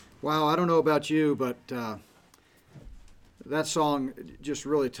Wow, I don't know about you, but that song just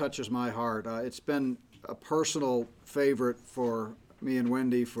really touches my heart. It's been a personal favorite for me and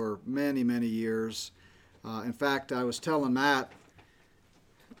Wendy for many, many years. In fact, I was telling Matt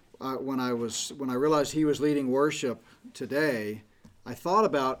when I realized he was leading worship today, I thought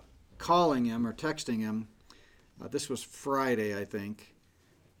about calling him or texting him. This was Friday, I think,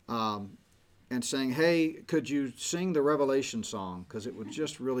 and saying, "Hey, could you sing the Revelation song? Because it would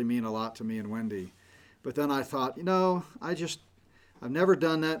just really mean a lot to me and Wendy." But then I thought, I've never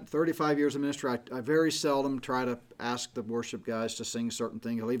done that. 35 years of ministry, I very seldom try to ask the worship guys to sing certain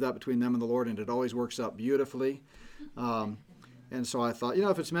things. I leave that between them and the Lord, and it always works out beautifully. And so I thought,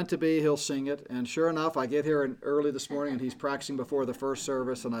 if it's meant to be, he'll sing it. And sure enough, I get here early this morning, and he's practicing before the first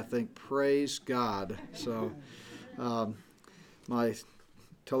service, and I think, praise God. So my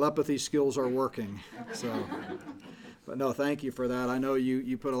telepathy skills are working. But no, thank you for that. I know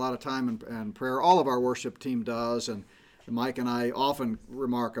you put a lot of time and prayer. All of our worship team does, and Mike and I often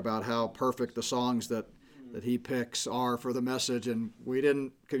remark about how perfect the songs that he picks are for the message, and we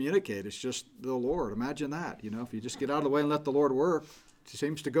didn't communicate. It's just the Lord. Imagine that. If you just get out of the way and let the Lord work, it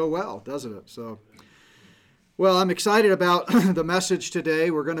seems to go well, doesn't it? So, well, I'm excited about the message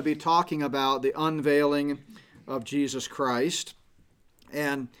today. We're going to be talking about the unveiling of Jesus Christ.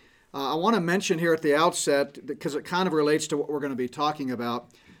 And I want to mention here at the outset, because it kind of relates to what we're going to be talking about.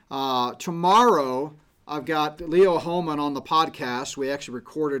 Tomorrow, I've got Leo Holman on the podcast. We actually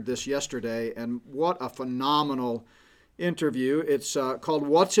recorded this yesterday, and what a phenomenal interview. It's called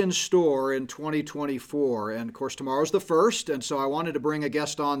What's in Store in 2024. And, of course, tomorrow's the first, and so I wanted to bring a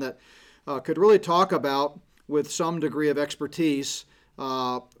guest on that could really talk about, with some degree of expertise,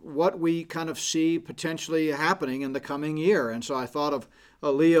 what we kind of see potentially happening in the coming year. And so I thought of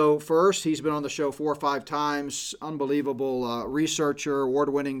Leo first. He's been on the show 4 or 5 times, unbelievable researcher,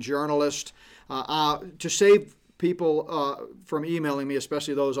 award-winning journalist. To save people from emailing me,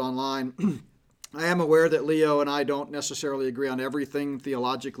 especially those online, I am aware that Leo and I don't necessarily agree on everything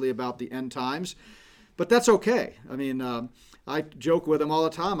theologically about the end times, but that's okay. I mean, I joke with him all the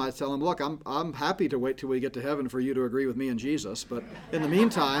time. I tell him, look, I'm happy to wait till we get to heaven for you to agree with me and Jesus. But in the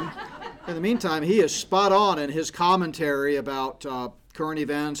meantime, he is spot on in his commentary about current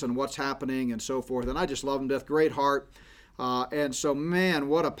events and what's happening and so forth. And I just love him to death. Great heart. And so, man,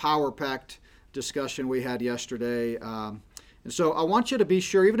 what a power-packed discussion we had yesterday. And so I want you to be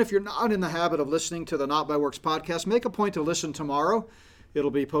sure, even if you're not in the habit of listening to the Not by Works podcast, make a point to listen tomorrow. It'll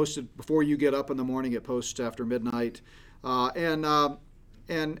be posted before you get up in the morning. It posts after midnight. And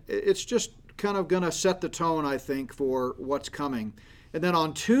it's just kind of going to set the tone, I think, for what's coming. And then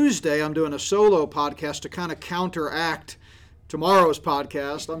on Tuesday, I'm doing a solo podcast to kind of counteract tomorrow's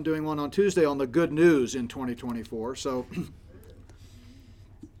podcast. I'm doing one on Tuesday on the good news in 2024. So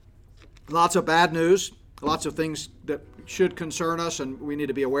lots of bad news, lots of things that should concern us and we need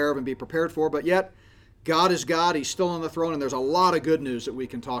to be aware of and be prepared for. But yet, God is God. He's still on the throne, and there's a lot of good news that we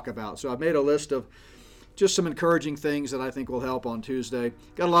can talk about. So I've made a list of just some encouraging things that I think will help on Tuesday.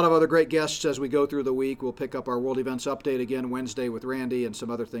 Got a lot of other great guests as we go through the week. We'll pick up our World Events Update again Wednesday with Randy and some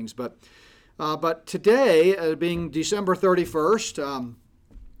other things. But today, being December 31st,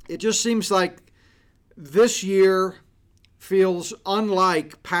 it just seems like this year feels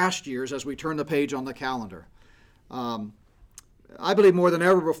unlike past years as we turn the page on the calendar. I believe more than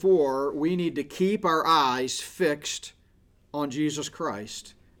ever before, we need to keep our eyes fixed on Jesus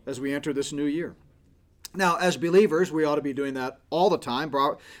Christ as we enter this new year. Now, as believers, we ought to be doing that all the time.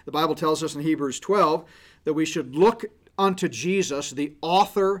 The Bible tells us in Hebrews 12 that we should look unto Jesus, the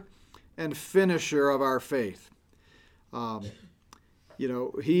author and finisher of our faith.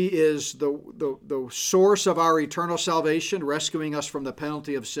 He is the source of our eternal salvation, rescuing us from the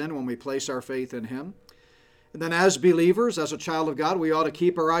penalty of sin when we place our faith in Him. And then as believers, as a child of God, we ought to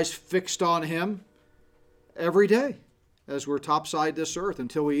keep our eyes fixed on Him every day as we're topside this earth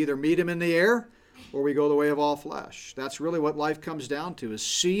until we either meet Him in the air or we go the way of all flesh. That's really what life comes down to, is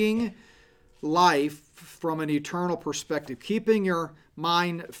seeing life from an eternal perspective, keeping your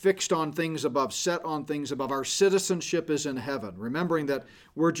mind fixed on things above, set on things above. Our citizenship is in heaven, remembering that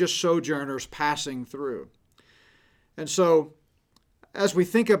we're just sojourners passing through. And so as we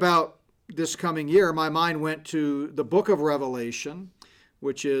think about this coming year, my mind went to the book of Revelation,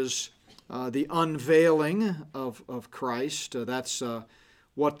 which is the unveiling of Christ. That's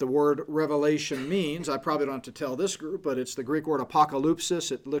what the word revelation means. I probably don't have to tell this group, but it's the Greek word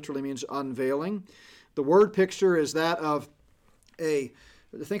apocalypsis. It literally means unveiling. The word picture is that of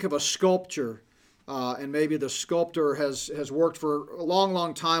think of a sculpture, and maybe the sculptor has worked for a long,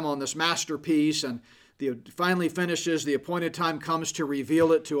 long time on this masterpiece, and finally finishes, the appointed time comes to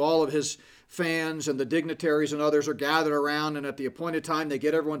reveal it to all of his fans, and the dignitaries and others are gathered around, and at the appointed time they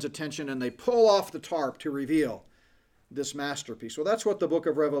get everyone's attention and they pull off the tarp to reveal this masterpiece. Well, that's what the book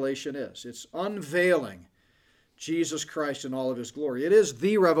of Revelation is. It's unveiling Jesus Christ in all of his glory. It is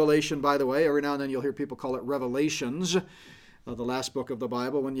the revelation, by the way. Every now and then you'll hear people call it Revelations, the last book of the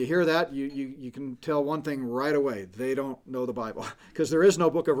Bible. When you hear that, you can tell one thing right away. They don't know the Bible, because there is no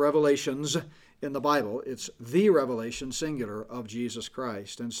book of Revelations in the Bible. It's the revelation, singular, of Jesus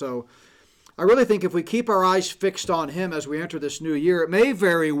Christ. And so I really think if we keep our eyes fixed on him as we enter this new year, it may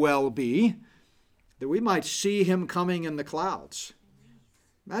very well be that we might see him coming in the clouds.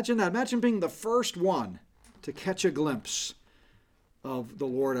 Imagine that. Imagine being the first one to catch a glimpse of the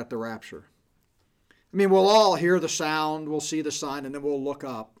Lord at the rapture. I mean, we'll all hear the sound, we'll see the sign, and then we'll look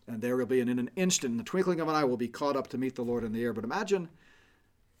up, and there will be, and in an instant, in the twinkling of an eye, we'll be caught up to meet the Lord in the air. But imagine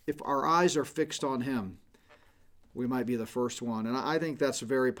if our eyes are fixed on him, we might be the first one. And I think that's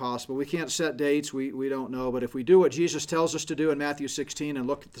very possible. We can't set dates, we don't know, but if we do what Jesus tells us to do in Matthew 16 and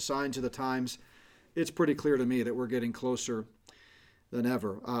look at the signs of the times, it's pretty clear to me that we're getting closer than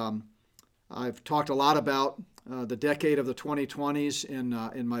ever. I've talked a lot about the decade of the 2020s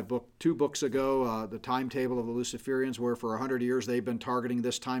in my book 2 books ago, The Timetable of the Luciferians, where for 100 years they've been targeting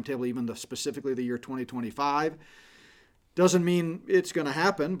this timetable, even specifically the year 2025. Doesn't mean it's going to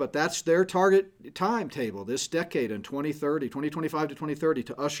happen, but that's their target timetable, this decade in 2025 to 2030,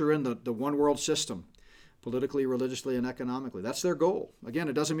 to usher in the one world system, politically, religiously, and economically. That's their goal. Again,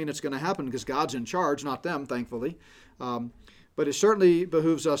 it doesn't mean it's going to happen because God's in charge, not them, thankfully. But it certainly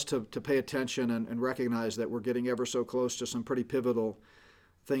behooves us to pay attention and recognize that we're getting ever so close to some pretty pivotal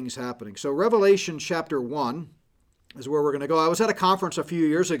things happening. So Revelation chapter 1 is where we're going to go. I was at a conference a few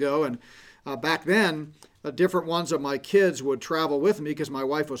years ago, and back then, different ones of my kids would travel with me because my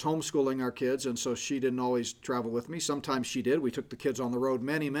wife was homeschooling our kids, and so she didn't always travel with me. Sometimes she did. We took the kids on the road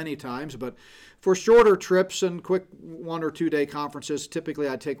many, many times, but for shorter trips and quick 1 or 2 day conferences, typically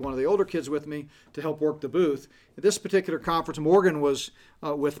I'd take one of the older kids with me to help work the booth. At this particular conference, Morgan was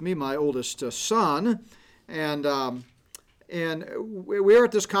with me, my oldest son, and we were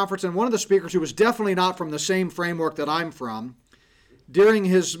at this conference, and one of the speakers, who was definitely not from the same framework that I'm from, during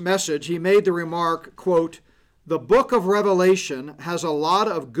his message, he made the remark, quote, "The book of Revelation has a lot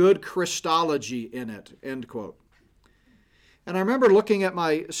of good Christology in it," end quote. And I remember looking at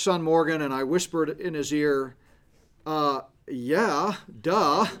my son Morgan, and I whispered in his ear, yeah,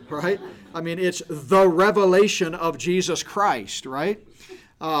 duh, right? I mean, it's the revelation of Jesus Christ, right?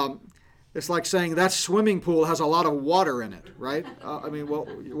 It's like saying that swimming pool has a lot of water in it, right? I mean, well,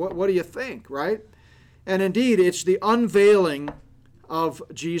 what do you think, right? And indeed, it's the unveiling of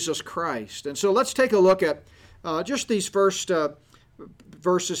Jesus Christ. And so let's take a look at just these first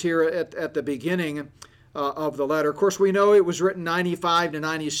verses here at the beginning of the letter. Of course, we know it was written 95 to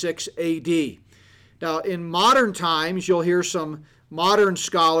 96 AD. Now, in modern times, you'll hear some modern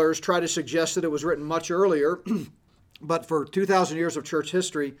scholars try to suggest that it was written much earlier, but for 2,000 years of church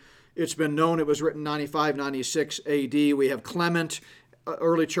history, it's been known it was written 95, 96 AD. We have Clement,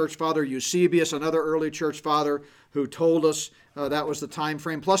 early church father, Eusebius, another early church father, who told us that was the time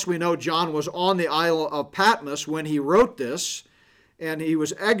frame. Plus, we know John was on the Isle of Patmos when he wrote this, and he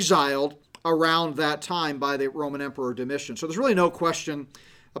was exiled around that time by the Roman Emperor Domitian. So there's really no question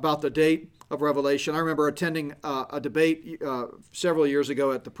about the date of Revelation. I remember attending a debate several years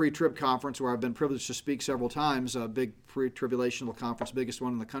ago at the Pre-Trib Conference, where I've been privileged to speak several times, a big pre-tribulational conference, biggest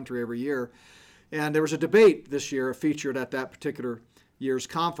one in the country every year. And there was a debate this year featured at that particular year's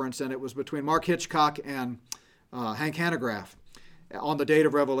conference, and it was between Mark Hitchcock and Hank Hanegraaff on the date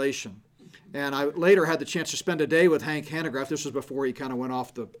of Revelation. And I later had the chance to spend a day with Hank Hanegraaff. This was before he kind of went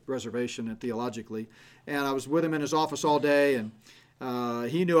off the reservation theologically. And I was with him in his office all day, and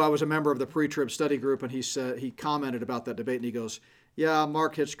he knew I was a member of the pre-trib study group, and he commented about that debate, and he goes, "Yeah,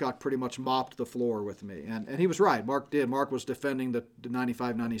 Mark Hitchcock pretty much mopped the floor with me." And he was right. Mark did. Mark was defending the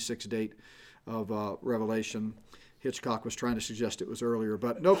 95-96 date of Revelation. Hitchcock was trying to suggest it was earlier,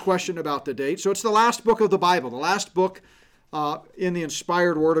 but no question about the date. So it's the last book of the Bible, the last book in the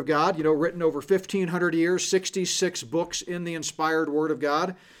inspired Word of God, written over 1,500 years, 66 books in the inspired Word of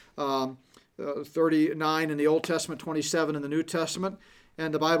God, 39 in the Old Testament, 27 in the New Testament.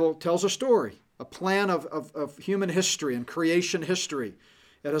 And the Bible tells a story, a plan of human history and creation history.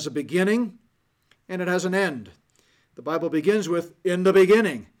 It has a beginning and it has an end. The Bible begins with, "In the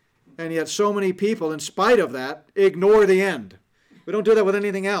beginning." And yet so many people, in spite of that, ignore the end. We don't do that with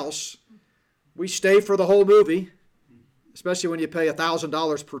anything else. We stay for the whole movie, especially when you pay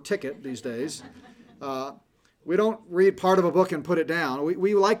 $1,000 per ticket these days. We don't read part of a book and put it down.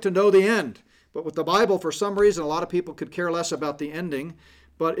 We like to know the end. But with the Bible, for some reason, a lot of people could care less about the ending,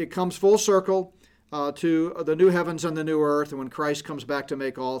 but it comes full circle to the new heavens and the new earth, and when Christ comes back to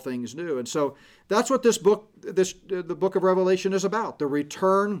make all things new. And so that's what the book of Revelation is about, the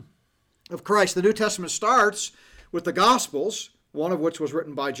return of Christ. The New Testament starts with the Gospels, one of which was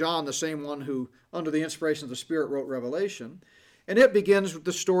written by John, the same one who, under the inspiration of the Spirit, wrote Revelation. And it begins with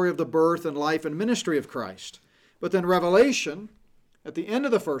the story of the birth and life and ministry of Christ. But then Revelation, at the end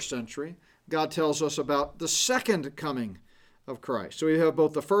of the first century, God tells us about the second coming of Christ. So we have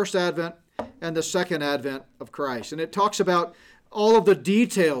both the first advent and the second advent of Christ. And it talks about all of the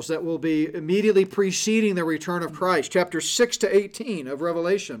details that will be immediately preceding the return of Christ. Chapters 6 to 18 of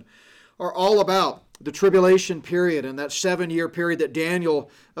Revelation are all about the tribulation period and that 7-year period that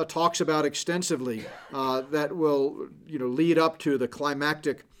Daniel talks about extensively that will lead up to the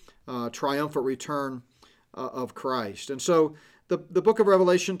climactic triumphant return of Christ. And so the book of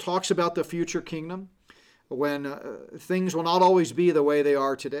Revelation talks about the future kingdom when things will not always be the way they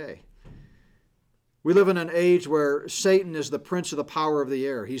are today. We live in an age where Satan is the prince of the power of the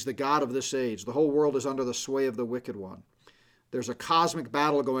air. He's the god of this age. The whole world is under the sway of the wicked one. There's a cosmic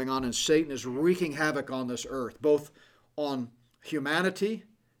battle going on, and Satan is wreaking havoc on this earth, both on humanity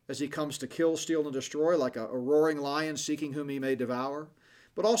as he comes to kill, steal, and destroy like a roaring lion seeking whom he may devour,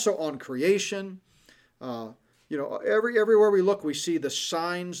 but also on creation. Everywhere we look, we see the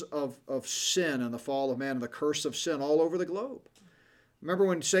signs of sin and the fall of man and the curse of sin all over the globe. Remember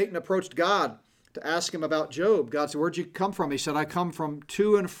when Satan approached God to ask him about Job, God said, "Where'd you come from?" He said, "I come from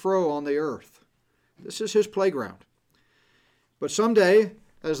to and fro on the earth." This is his playground. But someday,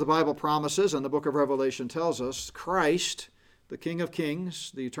 as the Bible promises and the book of Revelation tells us, Christ, the King of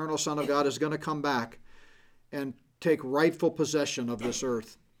Kings, the eternal Son of God, is going to come back and take rightful possession of this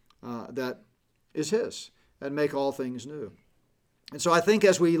earth that is his and make all things new. And so I think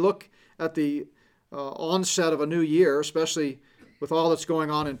as we look at the onset of a new year, especially with all that's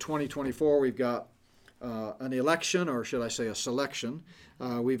going on in 2024, we've got an election, or should I say a selection.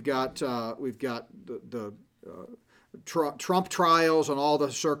 We've got the Trump trials and all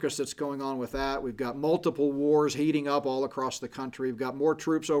the circus that's going on with that. We've got multiple wars heating up all across the country. We've got more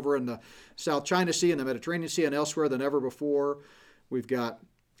troops over in the South China Sea and the Mediterranean Sea and elsewhere than ever before. We've got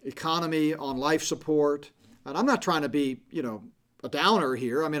economy on life support. And I'm not trying to be, a downer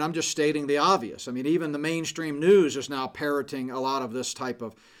here. I mean, I'm just stating the obvious. I mean, even the mainstream news is now parroting a lot of this type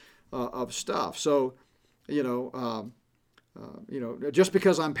of stuff. So, just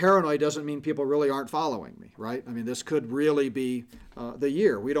because I'm paranoid doesn't mean people really aren't following me, right? I mean, this could really be the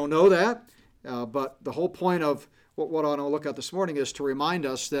year. We don't know that, but the whole point of what I want to look at this morning is to remind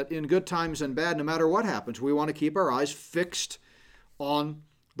us that in good times and bad, no matter what happens, we want to keep our eyes fixed on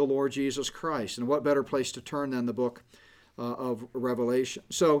the Lord Jesus Christ. And what better place to turn than the book of Revelation?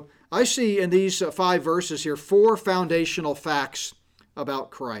 So I see in these 5 verses here 4 foundational facts about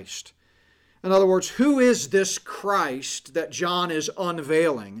Christ. In other words, who is this Christ that John is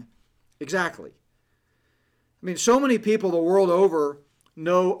unveiling exactly? I mean, so many people the world over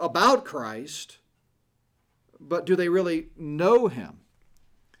know about Christ, but do they really know him?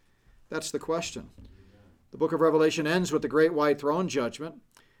 That's the question. The book of Revelation ends with the great white throne judgment,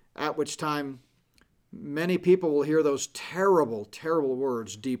 at which time many people will hear those terrible, terrible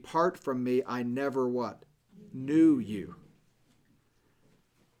words, "Depart from me, I never" what? Knew you.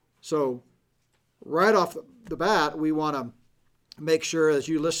 So, right off the bat, we want to make sure as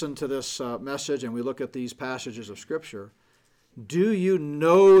you listen to this message and we look at these passages of Scripture, do you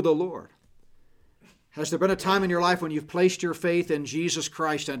know the Lord? Has there been a time in your life when you've placed your faith in Jesus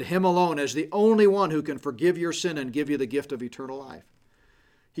Christ and him alone as the only one who can forgive your sin and give you the gift of eternal life?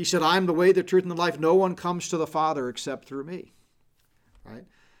 He said, "I am the way, the truth, and the life. No one comes to the Father except through me." Right?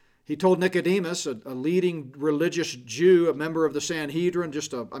 He told Nicodemus, a leading religious Jew, a member of the Sanhedrin,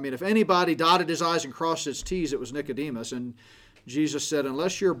 if anybody dotted his I's and crossed his T's, it was Nicodemus. And Jesus said,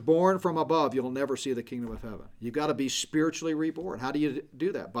 unless you're born from above, you'll never see the kingdom of heaven. You've got to be spiritually reborn. How do you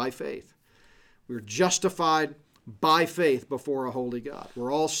do that? By faith. We're justified by faith before a holy God.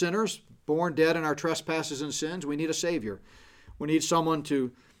 We're all sinners, born dead in our trespasses and sins. We need a Savior. We need someone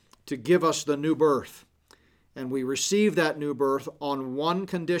to give us the new birth. And we receive that new birth on one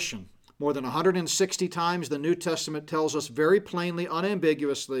condition. More than 160 times the New Testament tells us very plainly,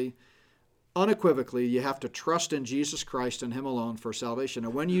 unambiguously, unequivocally, you have to trust in Jesus Christ and him alone for salvation.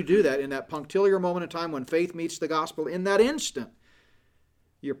 And when you do that, in that punctiliar moment in time when faith meets the gospel, in that instant,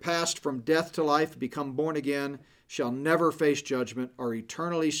 you're passed from death to life, become born again, shall never face judgment, are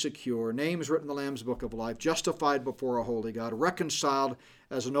eternally secure, names written in the Lamb's book of life, justified before a holy God, reconciled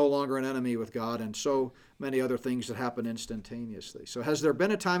as no longer an enemy with God, and so many other things that happen instantaneously. So has there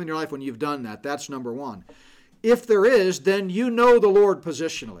been a time in your life when you've done that? That's number one. If there is, then you know the Lord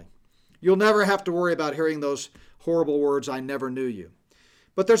positionally. You'll never have to worry about hearing those horrible words, I never knew you.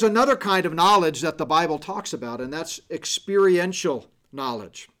 But there's another kind of knowledge that the Bible talks about, and that's experiential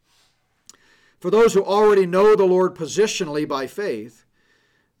knowledge. For those who already know the Lord positionally by faith,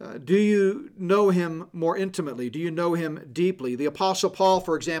 do you know him more intimately? Do you know him deeply? The Apostle Paul,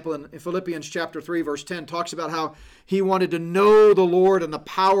 for example, in Philippians chapter 3, verse 10, talks about how he wanted to know the Lord and the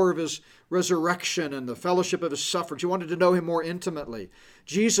power of his resurrection and the fellowship of his sufferings. He wanted to know him more intimately.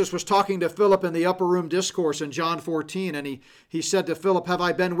 Jesus was talking to Philip in the upper room discourse in John 14, and he said to Philip, have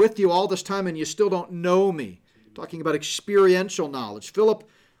I been with you all this time and you still don't know me? Talking about experiential knowledge. Philip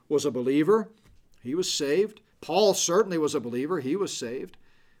was a believer. He was saved. Paul certainly was a believer. He was saved.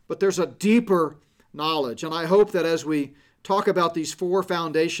 But there's a deeper knowledge. And I hope that as we talk about these four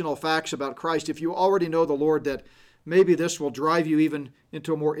foundational facts about Christ, if you already know the Lord, that maybe this will drive you even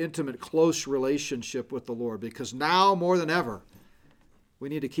into a more intimate, close relationship with the Lord. Because now more than ever, we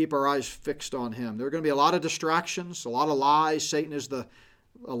need to keep our eyes fixed on him. There are going to be a lot of distractions, a lot of lies. Satan is a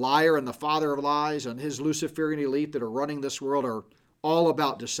liar and the father of lies, and his Luciferian elite that are running this world are all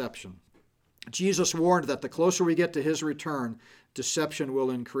about deception. Jesus warned that the closer we get to his return, deception will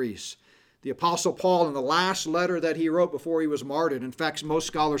increase. The Apostle Paul, in the last letter that he wrote before he was martyred, in fact, most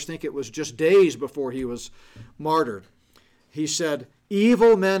scholars think it was just days before he was martyred, he said,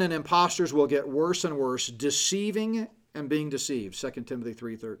 evil men and impostors will get worse and worse, deceiving and being deceived, 2 Timothy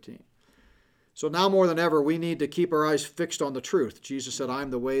 3:13. So now more than ever, we need to keep our eyes fixed on the truth. Jesus said, I am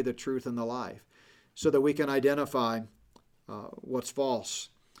the way, the truth, and the life, so that we can identify what's false.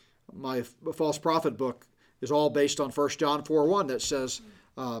 My false prophet book is all based on 1 John 4:1 that says,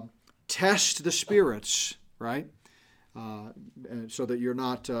 test the spirits, right? So that you're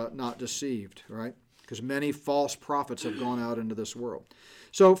not deceived, right? Because many false prophets have gone out into this world.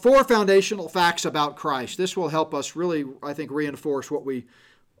 So 4 foundational facts about Christ. This will help us really, I think, reinforce what we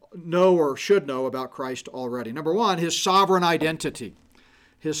know or should know about Christ already. Number 1, his sovereign identity.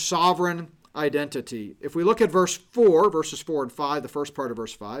 His sovereign identity. If we look at verses 4 and 5, the first part of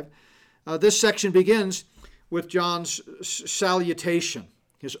verse 5, this section begins with John's salutation,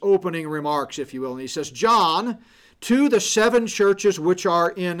 his opening remarks, if you will. And he says, John, to the 7 churches which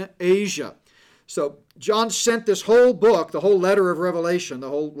are in Asia. So John sent this whole book, the whole letter of Revelation, the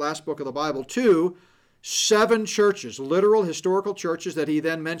whole last book of the Bible, to 7 churches, literal historical churches that he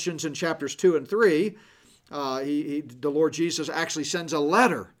then mentions in chapters 2 and 3. The Lord Jesus actually sends a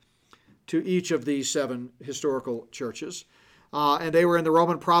letter to each of these 7 historical churches. And they were in the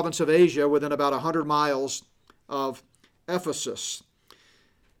Roman province of Asia within about 100 miles of Ephesus.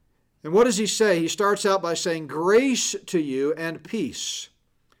 And what does he say? He starts out by saying, grace to you and peace.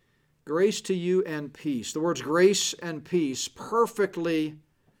 Grace to you and peace. The words grace and peace perfectly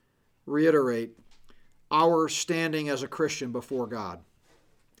reiterate our standing as a Christian before God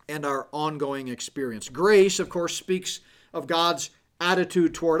and our ongoing experience. Grace, of course, speaks of God's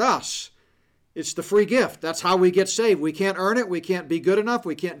attitude toward us. It's the free gift. That's how we get saved. We can't earn it. We can't be good enough.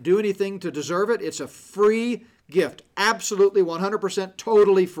 We can't do anything to deserve it. It's a free gift. Absolutely 100%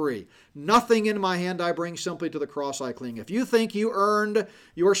 totally free. Nothing in my hand I bring, simply to the cross I cling. If you think you earned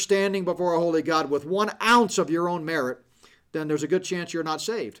your standing before a holy God with 1 ounce of your own merit, then there's a good chance you're not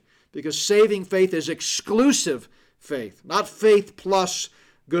saved. Because saving faith is exclusive faith, not faith plus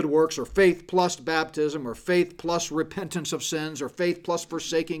good works, or faith plus baptism, or faith plus repentance of sins, or faith plus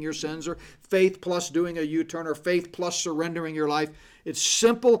forsaking your sins, or faith plus doing a U-turn, or faith plus surrendering your life. It's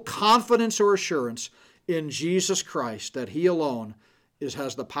simple confidence or assurance in Jesus Christ that he alone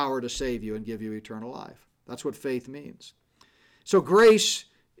has the power to save you and give you eternal life. That's what faith means. So grace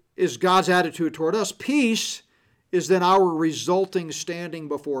is God's attitude toward us. Peace is then our resulting standing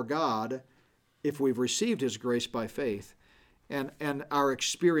before God if we've received his grace by faith, and our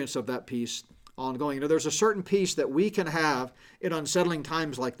experience of that peace ongoing. There's a certain peace that we can have in unsettling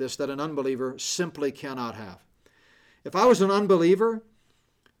times like this that an unbeliever simply cannot have. If I was an unbeliever,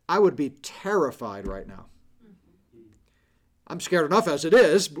 I would be terrified right now. I'm scared enough as it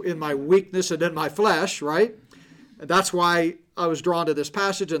is in my weakness and in my flesh, right? And that's why I was drawn to this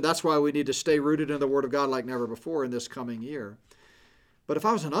passage, and that's why we need to stay rooted in the Word of God like never before in this coming year. But if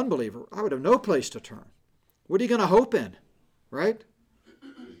I was an unbeliever, I would have no place to turn. What are you going to hope in, right?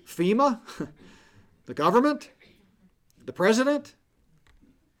 FEMA? The government? The president?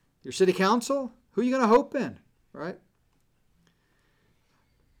 Your city council? Who are you going to hope in, right?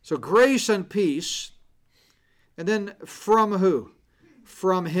 So grace and peace. And then from who?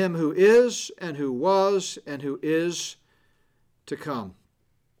 From him who is, and who was, and who is to come.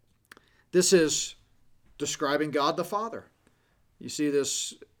 This is describing God the Father. You see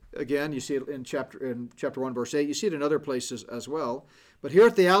this again, you see it in chapter 1, verse 8. You see it in other places as well. But here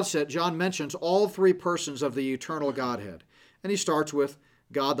at the outset, John mentions all three persons of the eternal Godhead. And he starts with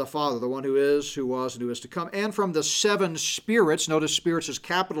God the Father, the one who is, who was, and who is to come. And from the seven spirits, notice spirits is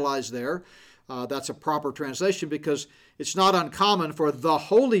capitalized there. That's a proper translation because it's not uncommon for the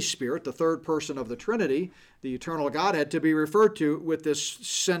Holy Spirit, the third person of the Trinity, the eternal Godhead, to be referred to with this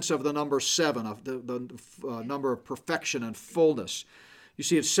sense of the number seven, of the number of perfection and fullness. You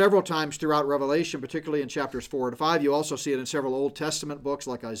see it several times throughout Revelation, particularly in chapters 4 and 5. You also see it in several Old Testament books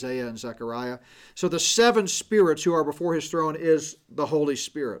like Isaiah and Zechariah. So the seven spirits who are before his throne is the Holy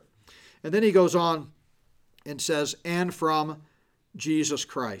Spirit. And then he goes on and says, and from Jesus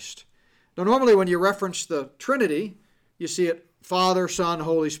Christ. Now, normally when you reference the Trinity, you see it Father, Son,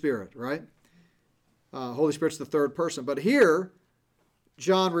 Holy Spirit, right? Holy Spirit's the third person. But here,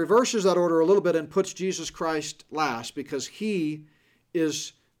 John reverses that order a little bit and puts Jesus Christ last because he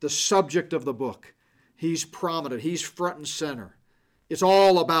is the subject of the book. He's prominent. He's front and center. It's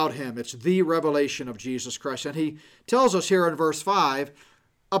all about him. It's the revelation of Jesus Christ. And he tells us here in verse 5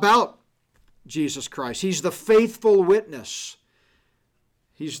 about Jesus Christ. He's the faithful witness.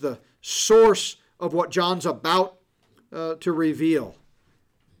 He's the source of what John's about to reveal.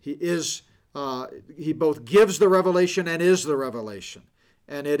 He both gives the revelation and is the revelation.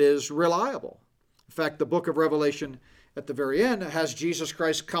 And it is reliable. In fact, the book of Revelation at the very end has Jesus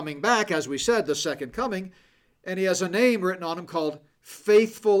Christ coming back, as we said, the second coming, and he has a name written on him called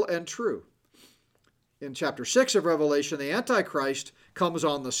Faithful and True. In chapter 6 of Revelation, the Antichrist comes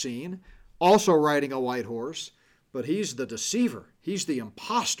on the scene, also riding a white horse, but he's the deceiver, he's the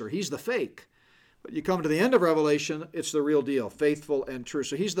imposter, he's the fake. But you come to the end of Revelation, it's the real deal, faithful and true.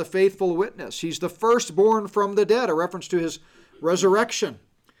 So he's the faithful witness. He's the firstborn from the dead, a reference to his resurrection.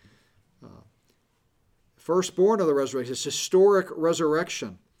 Firstborn of the resurrection, his historic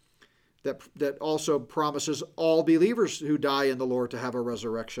resurrection that also promises all believers who die in the Lord to have a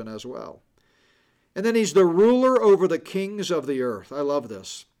resurrection as well. And then he's the ruler over the kings of the earth. I love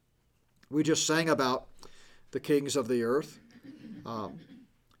this. We just sang about the kings of the earth.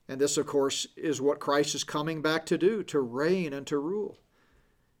 And this, of course, is what Christ is coming back to do, to reign and to rule.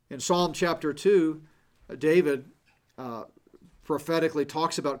 In Psalm chapter 2, David prophetically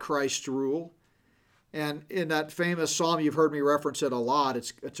talks about Christ's rule. And in that famous psalm, you've heard me reference it a lot.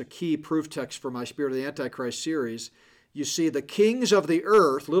 It's a key proof text for my Spirit of the Antichrist series. You see the kings of the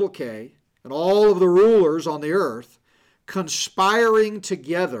earth, little k, and all of the rulers on the earth conspiring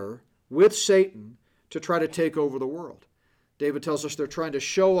together with Satan to try to take over the world. David tells us they're trying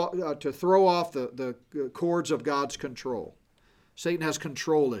to throw off the cords of God's control. Satan has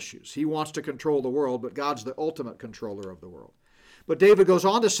control issues. He wants to control the world, but God's the ultimate controller of the world. But David goes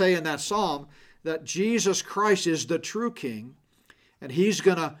on to say in that psalm that Jesus Christ is the true king, and he's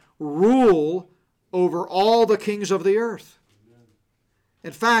going to rule over all the kings of the earth.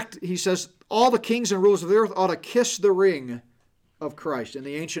 In fact, he says all the kings and rulers of the earth ought to kiss the ring of Christ. In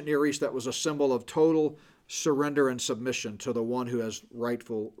the ancient Near East, that was a symbol of total surrender and submission to the one who has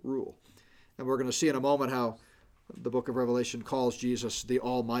rightful rule. And we're going to see in a moment how the book of Revelation calls Jesus the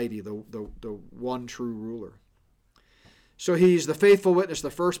Almighty, the one true ruler. So he's the faithful witness, the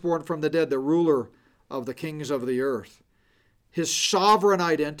firstborn from the dead, the ruler of the kings of the earth. His sovereign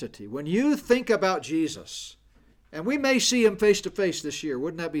identity. When you think about Jesus, and we may see him face to face this year,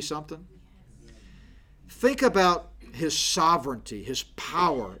 wouldn't that be something? Think about his sovereignty, his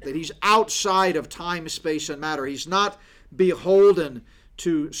power, that he's outside of time, space, and matter. He's not beholden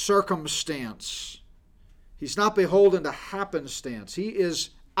to circumstance. He's not beholden to happenstance. He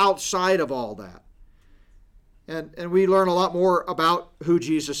is outside of all that. And we learn a lot more about who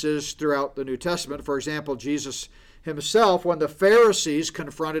Jesus is throughout the New Testament. For example, Jesus himself, when the Pharisees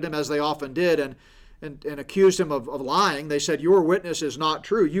confronted him, as they often did, and accused him of lying, they said, your witness is not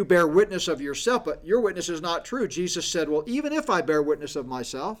true. You bear witness of yourself, but your witness is not true. Jesus said, well, even if I bear witness of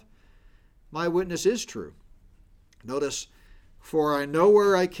myself, my witness is true. Notice, for I know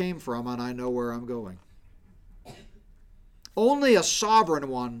where I came from and I know where I'm going. Only a sovereign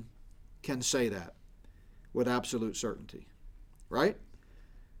one can say that with absolute certainty, right?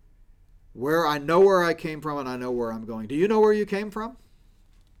 I know where I came from and I know where I'm going. Do you know where you came from?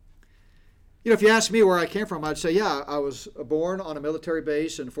 If you ask me where I came from, I'd say, yeah, I was born on a military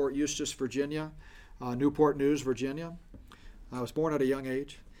base in Fort Eustis, Virginia, Newport News, Virginia. I was born at a young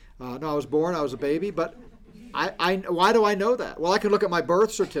age. I was a baby, but Why do I know that? Well, I can look at my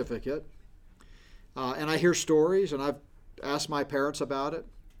birth certificate, and I hear stories, and I've asked my parents about it,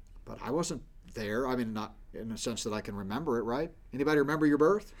 but I wasn't there. I mean, not in the sense that I can remember it, right? Anybody remember your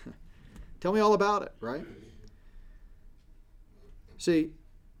birth? Tell me all about it, right? See,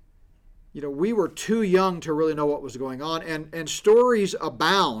 we were too young to really know what was going on, and stories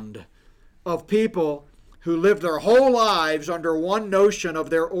abound of people who lived their whole lives under one notion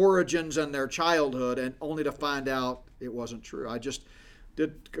of their origins and their childhood, and only to find out it wasn't true. I just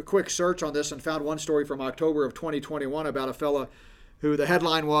did a quick search on this and found one story from October of 2021 about a fella who the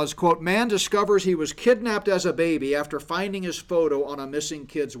headline was, quote, "Man discovers he was kidnapped as a baby after finding his photo on a missing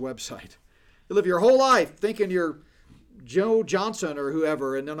kid's website." You live your whole life thinking you're Joe Johnson or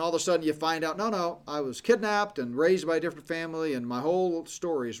whoever, and then all of a sudden you find out, no, I was kidnapped and raised by a different family, and my whole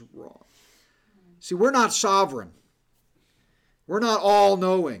story is wrong. See, we're not sovereign. We're not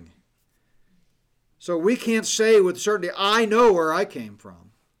all-knowing. So we can't say with certainty, I know where I came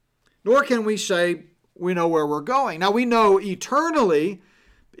from. Nor can we say we know where we're going. Now, we know eternally,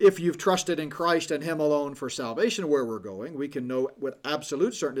 if you've trusted in Christ and Him alone for salvation, where we're going. We can know with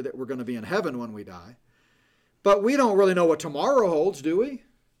absolute certainty that we're going to be in heaven when we die. But we don't really know what tomorrow holds, do we?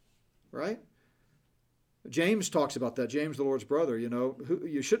 Right? James talks about that. James, the Lord's brother,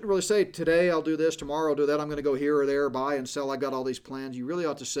 you shouldn't really say, today I'll do this, tomorrow I'll do that, I'm going to go here or there, buy and sell, I got all these plans. You really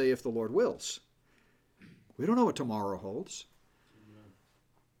ought to say, if the Lord wills. We don't know what tomorrow holds.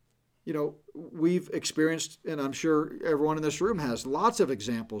 We've experienced, and I'm sure everyone in this room has, lots of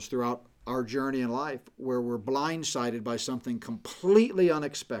examples throughout our journey in life where we're blindsided by something completely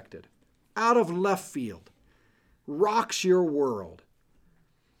unexpected, out of left field, rocks your world.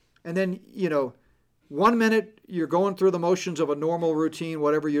 And then, 1 minute you're going through the motions of a normal routine,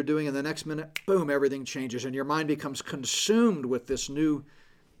 whatever you're doing, and the next minute, boom, everything changes, and your mind becomes consumed with this new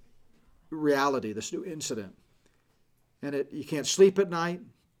reality, this new incident. And you can't sleep at night.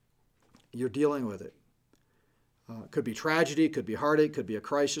 You're dealing with it. It could be tragedy, it could be heartache, it could be a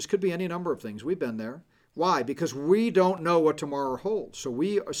crisis, could be any number of things. We've been there. Why? Because we don't know what tomorrow holds. So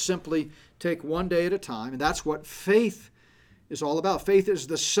we simply take one day at a time, and that's what faith is all about. Faith is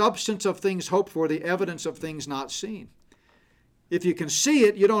the substance of things hoped for, the evidence of things not seen. If you can see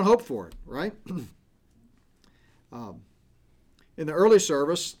it, you don't hope for it, right? In the early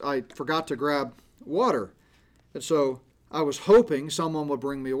service, I forgot to grab water. And so I was hoping someone would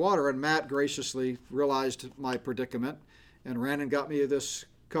bring me water, and Matt graciously realized my predicament and ran and got me this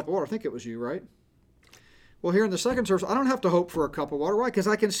cup of water. I think it was you, right? Well, here in the second service, I don't have to hope for a cup of water. Why? Because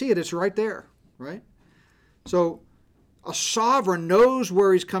I can see it. It's right there, right? So a sovereign knows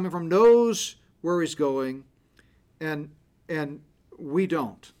where he's coming from, knows where he's going, and we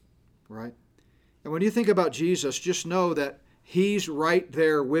don't, right? And when you think about Jesus, just know that He's right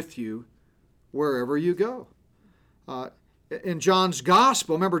there with you wherever you go. In John's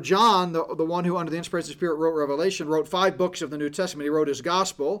Gospel, remember John, the one who under the inspiration of the Spirit wrote Revelation, wrote 5 books of the New Testament. He wrote his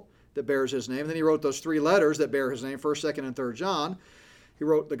Gospel that bears his name. Then he wrote those 3 letters that bear his name, 1st, 2nd, and 3rd John. He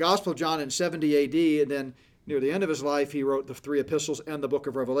wrote the Gospel of John in 70 AD, and then near the end of his life, he wrote the 3 epistles and the book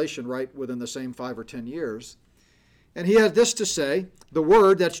of Revelation right within the same 5 or 10 years. And he had this to say, the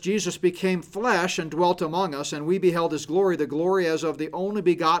Word, that's Jesus, became flesh and dwelt among us, and we beheld His glory, the glory as of the only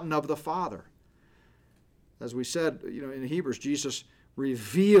begotten of the Father. As we said, in Hebrews, Jesus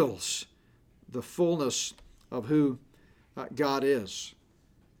reveals the fullness of who God is.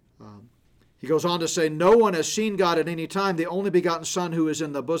 He goes on to say, no one has seen God at any time. The only begotten Son who is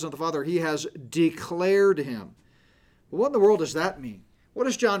in the bosom of the Father, He has declared Him. Well, what in the world does that mean? What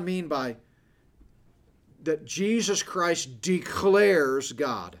does John mean by that Jesus Christ declares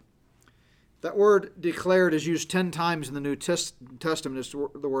God? That word declared is used 10 times in the New Testament. It's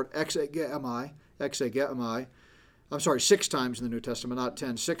the word exegemai. 6 times in the New Testament, not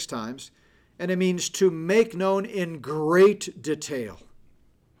 10, 6 times. And it means to make known in great detail.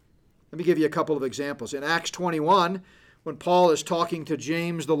 Let me give you a couple of examples. In Acts 21, when Paul is talking to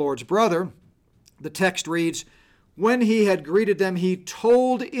James, the Lord's brother, the text reads, when he had greeted them, he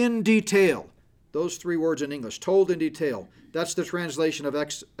told in detail. Those 3 words in English, told in detail. That's the translation of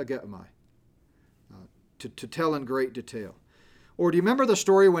exegemai, to tell in great detail. Or do you remember the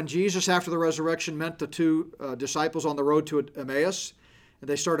story when Jesus, after the resurrection, met the 2 disciples on the road to Emmaus? And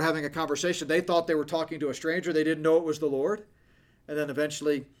they started having a conversation. They thought they were talking to a stranger. They didn't know it was the Lord. And then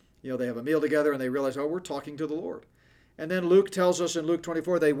eventually, they have a meal together and they realize, we're talking to the Lord. And then Luke tells us in Luke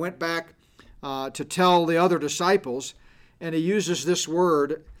 24, they went back to tell the other disciples, and he uses this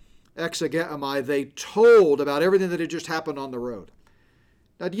word, exegemai, they told about everything that had just happened on the road.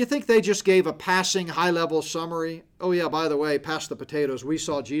 Now, do you think they just gave a passing high-level summary? Oh, yeah, by the way, pass the potatoes. We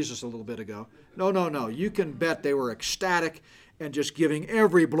saw Jesus a little bit ago. No. You can bet they were ecstatic and just giving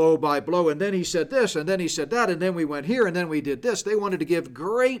every blow by blow. And then he said this, and then he said that, and then we went here, and then we did this. They wanted to give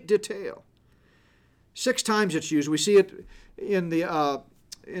great detail. 6 times it's used. We see it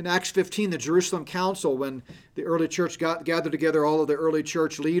in Acts 15, the Jerusalem Council, when the early church gathered together all of the early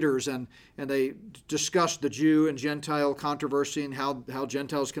church leaders, and they discussed the Jew and Gentile controversy and how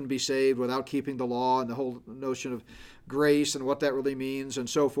Gentiles can be saved without keeping the law, and the whole notion of grace and what that really means and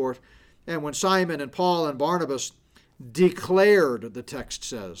so forth. And when Simon and Paul and Barnabas declared, the text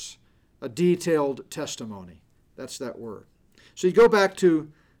says, a detailed testimony. That's that word. So you go back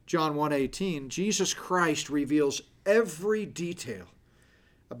to John 1:18, Jesus Christ reveals every detail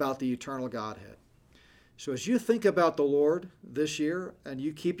about the eternal Godhead. So as you think about the Lord this year and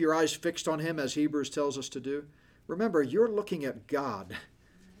you keep your eyes fixed on him as Hebrews tells us to do, remember, you're looking at God.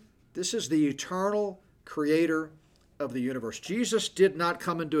 This is the eternal creator of the universe. Jesus did not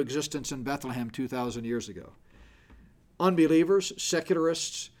come into existence in Bethlehem 2,000 years ago. Unbelievers,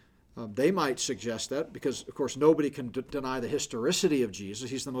 secularists, they might suggest that because, of course, nobody can deny the historicity of Jesus.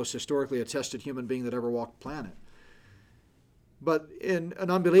 He's the most historically attested human being that ever walked the planet. But in an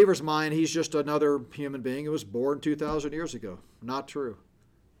unbeliever's mind, he's just another human being who was born 2,000 years ago. Not true.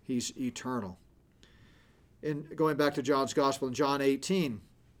 He's eternal. Going back to John's Gospel in John 18,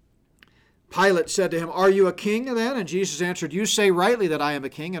 Pilate said to him, "Are you a king then?" And Jesus answered, "You say rightly that I am a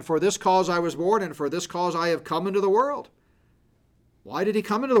king, and for this cause I was born, and for this cause I have come into the world." Why did he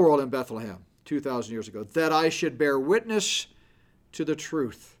come into the world in Bethlehem 2,000 years ago? That I should bear witness to the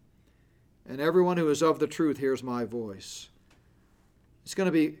truth. And everyone who is of the truth hears my voice. It's going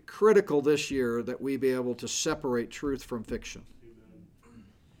to be critical this year that we be able to separate truth from fiction.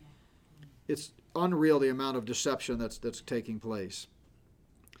 It's unreal the amount of deception that's taking place.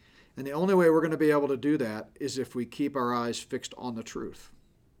 And the only way we're going to be able to do that is if we keep our eyes fixed on the truth.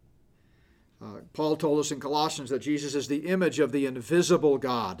 Paul told us in Colossians that Jesus is the image of the invisible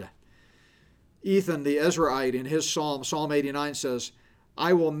God. Ethan the Ezraite in his psalm, Psalm 89, says,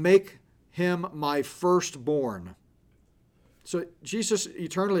 "I will make him my firstborn." So Jesus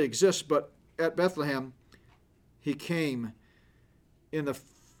eternally exists, but at Bethlehem, he came in the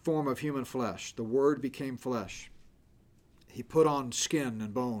form of human flesh. The Word became flesh. He put on skin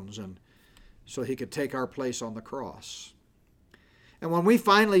and bones, and so he could take our place on the cross. And when we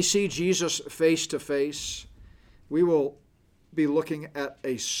finally see Jesus face to face, we will be looking at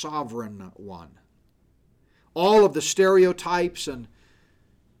a sovereign one. All of the stereotypes and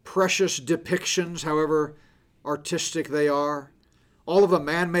precious depictions, however artistic they are, all of the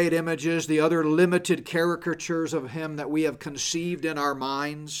man-made images, the other limited caricatures of him that we have conceived in our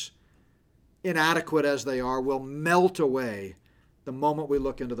minds, inadequate as they are, will melt away the moment we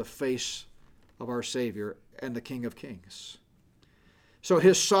look into the face of our Savior and the King of Kings. So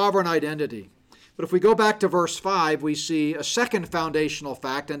his sovereign identity. But if we go back to verse 5, we see a second foundational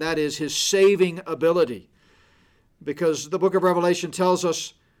fact, and that is his saving ability. Because the book of Revelation tells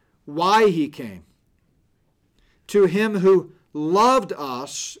us why he came. To him who loved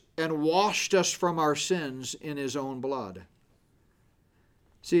us and washed us from our sins in his own blood.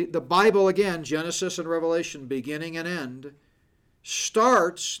 See, the Bible, again, Genesis and Revelation, beginning and end,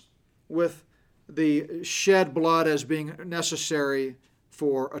 starts with the shed blood as being necessary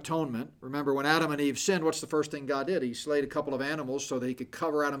for atonement. Remember, when Adam and Eve sinned, what's the first thing God did? He slayed a couple of animals so that he could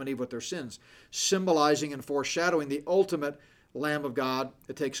cover Adam and Eve with their sins, symbolizing and foreshadowing the ultimate Lamb of God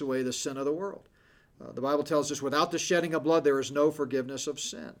that takes away the sin of the world. The Bible tells us, without the shedding of blood, there is no forgiveness of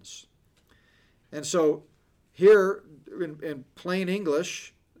sins. And so here, in plain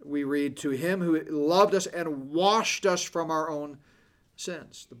English, we read, to him who loved us and washed us from our own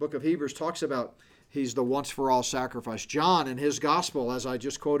sins. The book of Hebrews talks about he's the once-for-all sacrifice. John, in his gospel, as I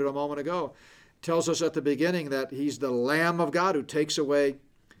just quoted a moment ago, tells us at the beginning that he's the Lamb of God who takes away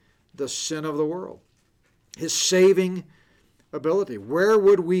the sin of the world. His saving ability. Where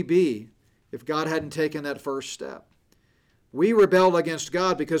would we be if God hadn't taken that first step? We rebelled against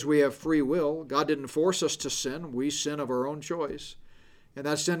God because we have free will. God didn't force us to sin. We sin of our own choice. And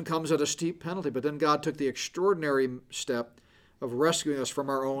that sin comes at a steep penalty. But then God took the extraordinary step of rescuing us from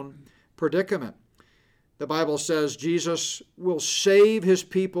our own predicament. The Bible says Jesus will save his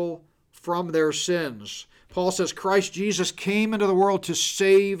people from their sins. Paul says Christ Jesus came into the world to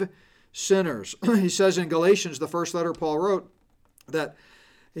save sinners. He says in Galatians, the first letter Paul wrote, that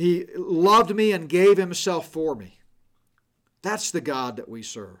he loved me and gave himself for me. That's the God that we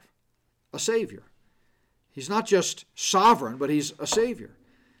serve, a Savior. He's not just sovereign, but he's a Savior.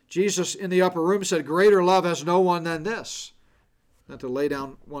 Jesus in the upper room said, greater love has no one than this, than to lay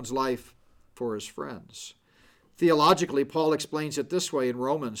down one's life for his friends. Theologically, Paul explains it this way in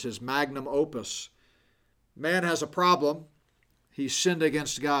Romans, his magnum opus. Man has a problem. He sinned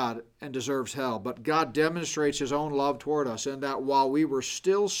against God and deserves hell. But God demonstrates his own love toward us in that while we were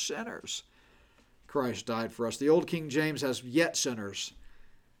still sinners, Christ died for us. The old King James has yet sinners.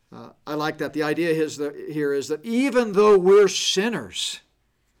 I like that. The idea here is that even though we're sinners,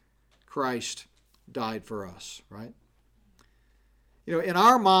 Christ died for us, right? You know, in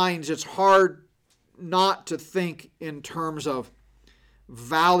our minds, it's hard not to think in terms of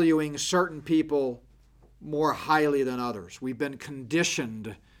valuing certain people more highly than others. We've been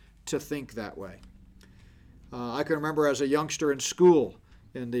conditioned to think that way. I can remember as a youngster in school,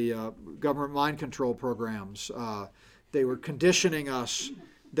 in the government mind control programs, they were conditioning us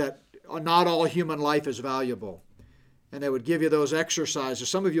that not all human life is valuable. And they would give you those exercises.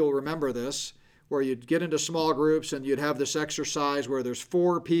 Some of you will remember this, where you'd get into small groups and you'd have this exercise where there's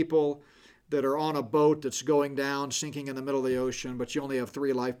 4 people that are on a boat that's going down, sinking in the middle of the ocean, but you only have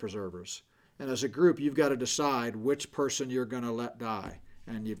 3 life preservers. And as a group, you've got to decide which person you're going to let die.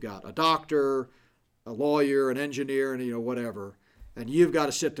 And you've got a doctor, a lawyer, an engineer, and whatever. And you've got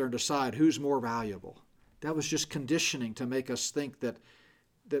to sit there and decide who's more valuable. That was just conditioning to make us think that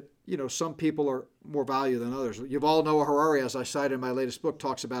some people are more valuable than others. You all know Harari, as I cited in my latest book,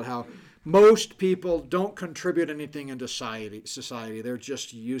 talks about how most people don't contribute anything in society. They're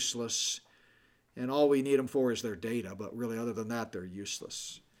just useless. And all we need them for is their data. But really, other than that, they're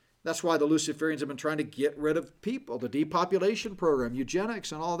useless. That's why the Luciferians have been trying to get rid of people. The depopulation program,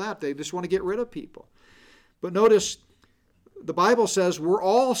 eugenics, and all that. They just want to get rid of people. But notice, the Bible says we're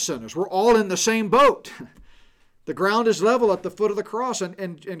all sinners. We're all in the same boat. The ground is level at the foot of the cross,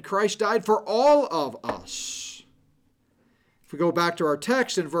 and Christ died for all of us. If we go back to our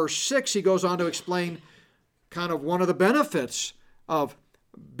text in verse 6, he goes on to explain kind of one of the benefits of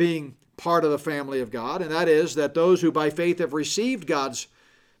being part of the family of God, and that is that those who by faith have received God's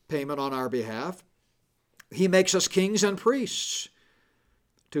payment on our behalf, he makes us kings and priests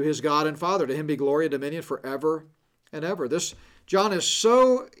to his God and Father. To him be glory and dominion forever and ever. John is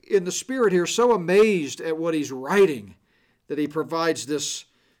so, in the Spirit here, so amazed at what he's writing that he provides this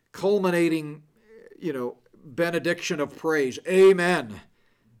culminating, benediction of praise. Amen.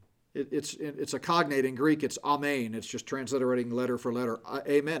 It's a cognate in Greek. It's amen. It's just transliterating letter for letter.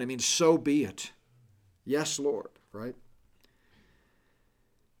 Amen. It means so be it. Yes, Lord, right?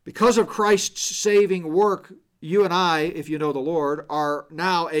 Because of Christ's saving work, you and I, if you know the Lord, are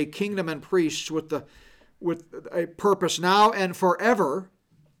now a kingdom and priests with a purpose now and forever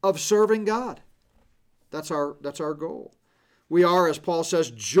of serving God. That's our goal. We are, as Paul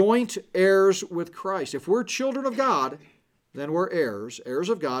says, joint heirs with Christ. If we're children of God, then we're heirs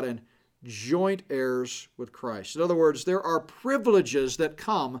of God, and joint heirs with Christ. In other words, there are privileges that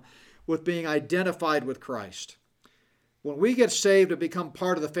come with being identified with Christ. When we get saved and become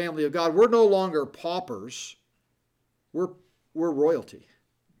part of the family of God, we're no longer paupers. We're royalty.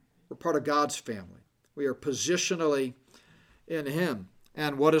 We're part of God's family. We are positionally in him.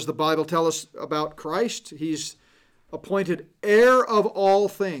 And what does the Bible tell us about Christ? He's appointed heir of all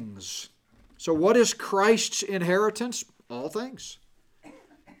things. So what is Christ's inheritance? All things.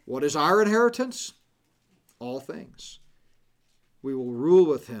 What is our inheritance? All things. We will rule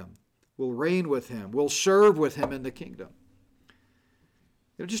with him. We'll reign with him. We'll serve with him in the kingdom.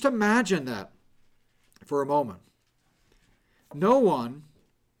 Just imagine that for a moment. No one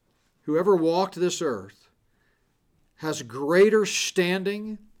who ever walked this earth has greater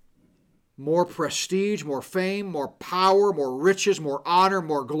standing, more prestige, more fame, more power, more riches, more honor,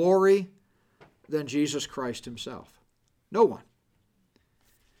 more glory than Jesus Christ himself. No one.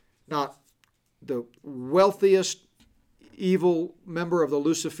 Not the wealthiest evil member of the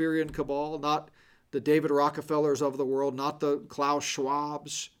Luciferian cabal, not the David Rockefellers of the world, not the Klaus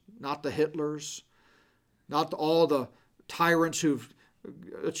Schwabs, not the Hitlers, not all the tyrants who've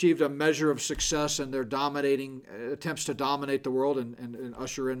achieved a measure of success in their dominating attempts to dominate the world and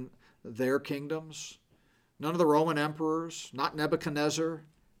usher in their kingdoms. None of the Roman emperors, not Nebuchadnezzar,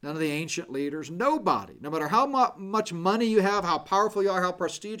 none of the ancient leaders. Nobody, no matter how much money you have, how powerful you are, how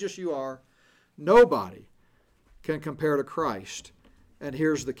prestigious you are, nobody can compare to Christ. And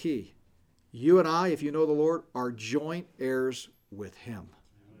here's the key. You and I, if you know the Lord, are joint heirs with him.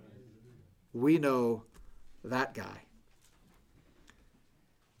 We know that guy.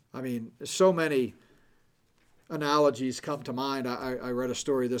 I mean, so many analogies come to mind. I read a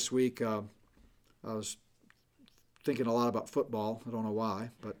story this week. I was thinking a lot about football. I don't know why,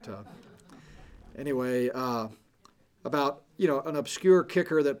 but anyway, about, an obscure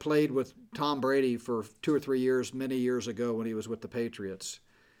kicker that played with Tom Brady for 2 or 3 years, many years ago when he was with the Patriots.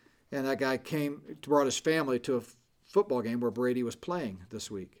 And that guy brought his family to a football game where Brady was playing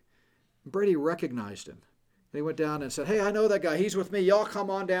this week. Brady recognized him. They went down and said, "Hey, I know that guy. He's with me. Y'all come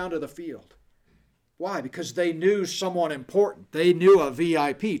on down to the field." Why? Because they knew someone important. They knew a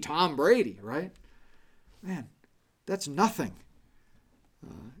VIP, Tom Brady, right? Man, that's nothing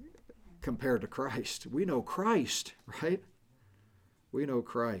compared to Christ. We know Christ, right? We know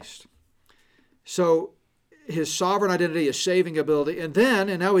Christ. So his sovereign identity, his saving ability, and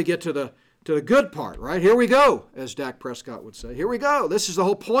now we get to the good part, right? Here we go, as Dak Prescott would say. Here we go. This is the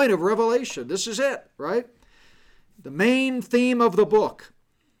whole point of Revelation. This is it, right? The main theme of the book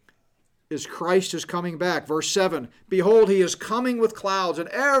is Christ is coming back. Verse 7, "Behold, he is coming with clouds, and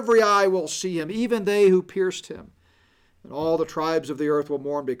every eye will see him, even they who pierced him. And all the tribes of the earth will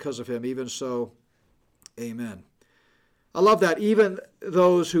mourn because of him. Even so, amen." I love that. Even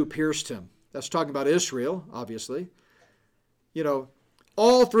those who pierced him. That's talking about Israel, obviously.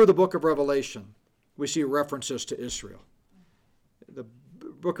 All through the book of Revelation, we see references to Israel. The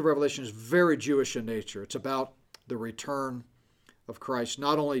book of Revelation is very Jewish in nature. It's about the return of Christ,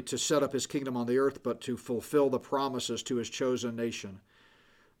 not only to set up his kingdom on the earth, but to fulfill the promises to his chosen nation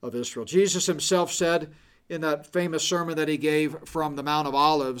of Israel. Jesus himself said in that famous sermon that he gave from the Mount of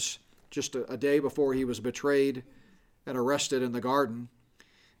Olives just a day before he was betrayed and arrested in the garden,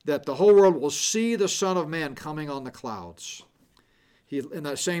 that the whole world will see the Son of Man coming on the clouds. In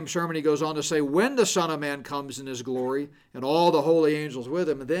that same sermon, he goes on to say, when the Son of Man comes in his glory and all the holy angels with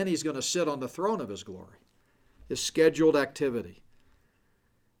him, then he's going to sit on the throne of his glory, his scheduled activity.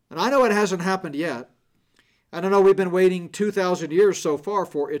 And I know it hasn't happened yet. And I know we've been waiting 2,000 years so far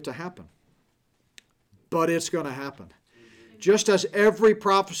for it to happen. But it's going to happen. Just as every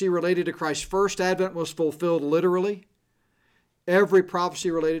prophecy related to Christ's first advent was fulfilled literally, every prophecy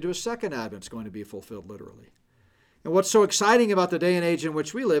related to his second advent is going to be fulfilled literally. And what's so exciting about the day and age in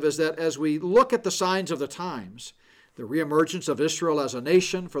which we live is that as we look at the signs of the times, the reemergence of Israel as a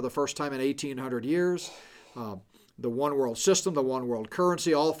nation for the first time in 1,800 years, the one world system, the one world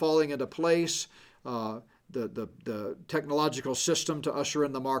currency, all falling into place, the technological system to usher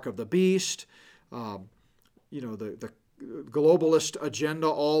in the mark of the beast, the globalist agenda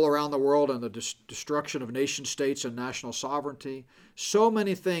all around the world and the destruction of nation states and national sovereignty. So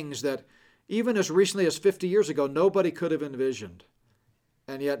many things that even as recently as 50 years ago, nobody could have envisioned.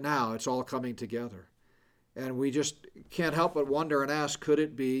 And yet now it's all coming together. And we just can't help but wonder and ask, could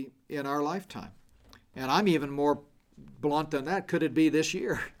it be in our lifetime? And I'm even more blunt than that. Could it be this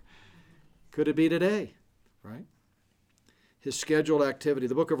year? Could it be today? Right? His scheduled activity.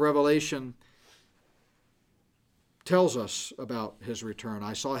 The book of Revelation tells us about his return.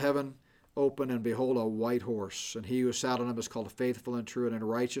 "I saw heaven open, and behold, a white horse, and he who sat on him is called Faithful and True, and in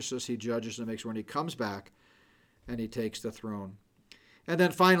righteousness he judges and makes war, and he comes back, and he takes the throne." And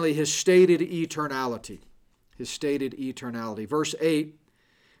then finally, his stated eternality. His stated eternality. Verse 8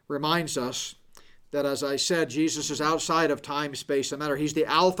 reminds us that, as I said, Jesus is outside of time, space, and matter. He's the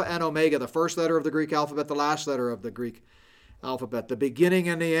Alpha and Omega, the first letter of the Greek alphabet, the last letter of the Greek alphabet, the beginning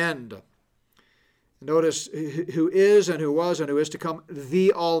and the end. Notice who is and who was and who is to come,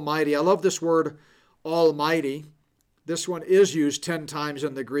 the Almighty. I love this word, Almighty. This one is used 10 times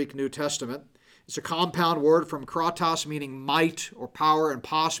in the Greek New Testament. It's a compound word from kratos, meaning might or power, and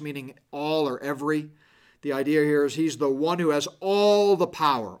pos, meaning all or every. The idea here is he's the one who has all the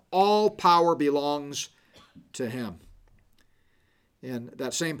power. All power belongs to him. In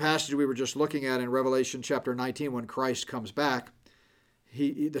that same passage we were just looking at in Revelation chapter 19, when Christ comes back,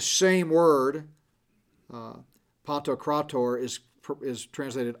 the same word, Pantokrator, is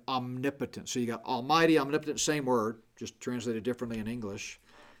translated omnipotent. So you got almighty, omnipotent, same word, just translated differently in English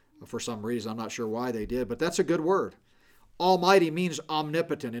for some reason. I'm not sure why they did, but that's a good word. Almighty means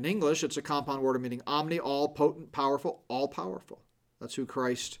omnipotent. In English, it's a compound word meaning omni, all potent, powerful, all powerful. That's who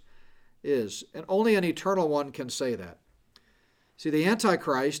Christ is. And only an eternal one can say that. See, the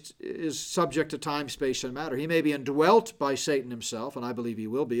Antichrist is subject to time, space, and matter. He may be indwelt by Satan himself, and I believe he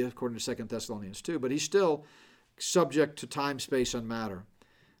will be, according to 2 Thessalonians 2, but he's still subject to time, space, and matter,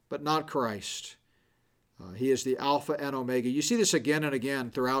 but not Christ. He is the Alpha and Omega. You see this again and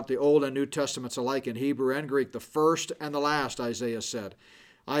again throughout the Old and New Testaments alike, in Hebrew and Greek, the first and the last, Isaiah said.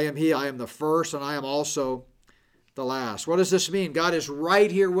 I am he, I am the first, and I am also the last. What does this mean? God is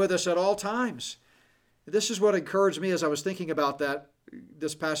right here with us at all times. This is what encouraged me as I was thinking about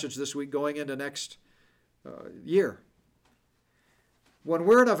this passage this week going into next year. When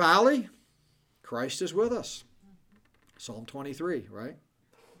we're in a valley, Christ is with us. Psalm 23, right?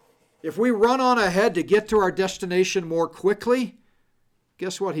 If we run on ahead to get to our destination more quickly,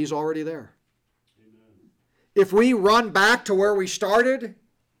 guess what? He's already there. Amen. If we run back to where we started,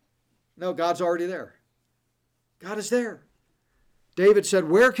 no, God's already there. God is there. David said,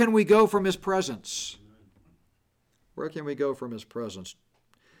 where can we go from his presence? Where can we go from his presence?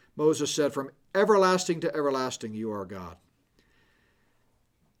 Moses said, from everlasting to everlasting, you are God.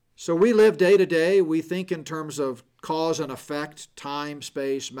 So we live day to day. We think in terms of cause and effect, time,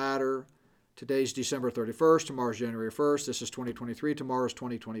 space, matter. Today's December 31st. Tomorrow's January 1st. This is 2023. Tomorrow's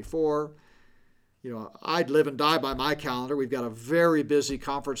 2024. You know, I'd live and die by my calendar. We've got a very busy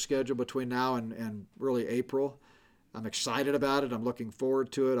conference schedule between now and really April. I'm excited about it. I'm looking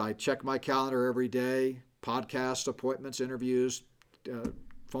forward to it. I check my calendar every day. Podcasts, appointments, interviews,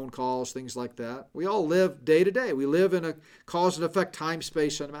 phone calls, things like that. We all live day to day. We live in a cause and effect, time,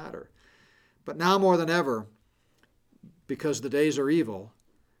 space, and matter. But now more than ever, because the days are evil,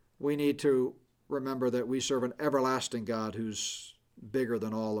 we need to remember that we serve an everlasting God who's bigger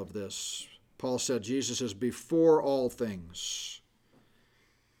than all of this. Paul said Jesus is before all things,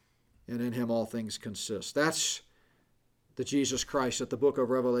 and in him all things consist. That's the Jesus Christ that the book of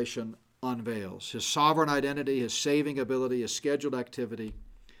Revelation unveils. His sovereign identity, his saving ability, his scheduled activity,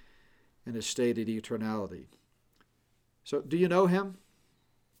 and his stated eternality. So, do you know him?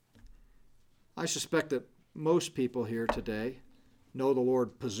 I suspect that most people here today know the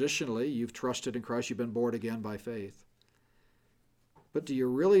Lord positionally. You've trusted in Christ. You've been born again by faith. But do you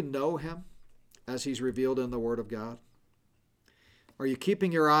really know him as he's revealed in the Word of God? Are you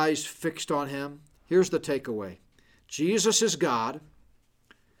keeping your eyes fixed on him? Here's the takeaway. Jesus is God.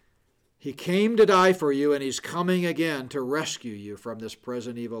 He came to die for you, and he's coming again to rescue you from this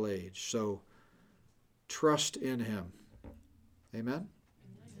present evil age. So trust in him. Amen?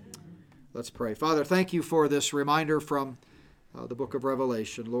 Let's pray. Father, thank you for this reminder from the book of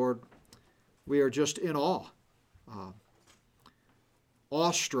Revelation. Lord, we are just in awe,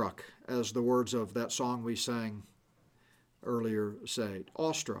 awestruck, as the words of that song we sang earlier say,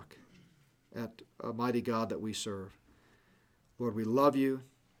 awestruck at a mighty God that we serve. Lord, we love you.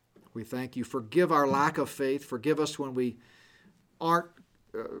 We thank you. Forgive our lack of faith. Forgive us when we aren't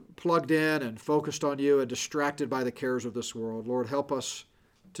plugged in and focused on you and distracted by the cares of this world. Lord, help us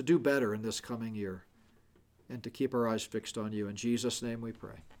to do better in this coming year and to keep our eyes fixed on you. In Jesus' name we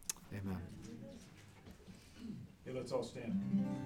pray. Amen. Hey, let's all stand.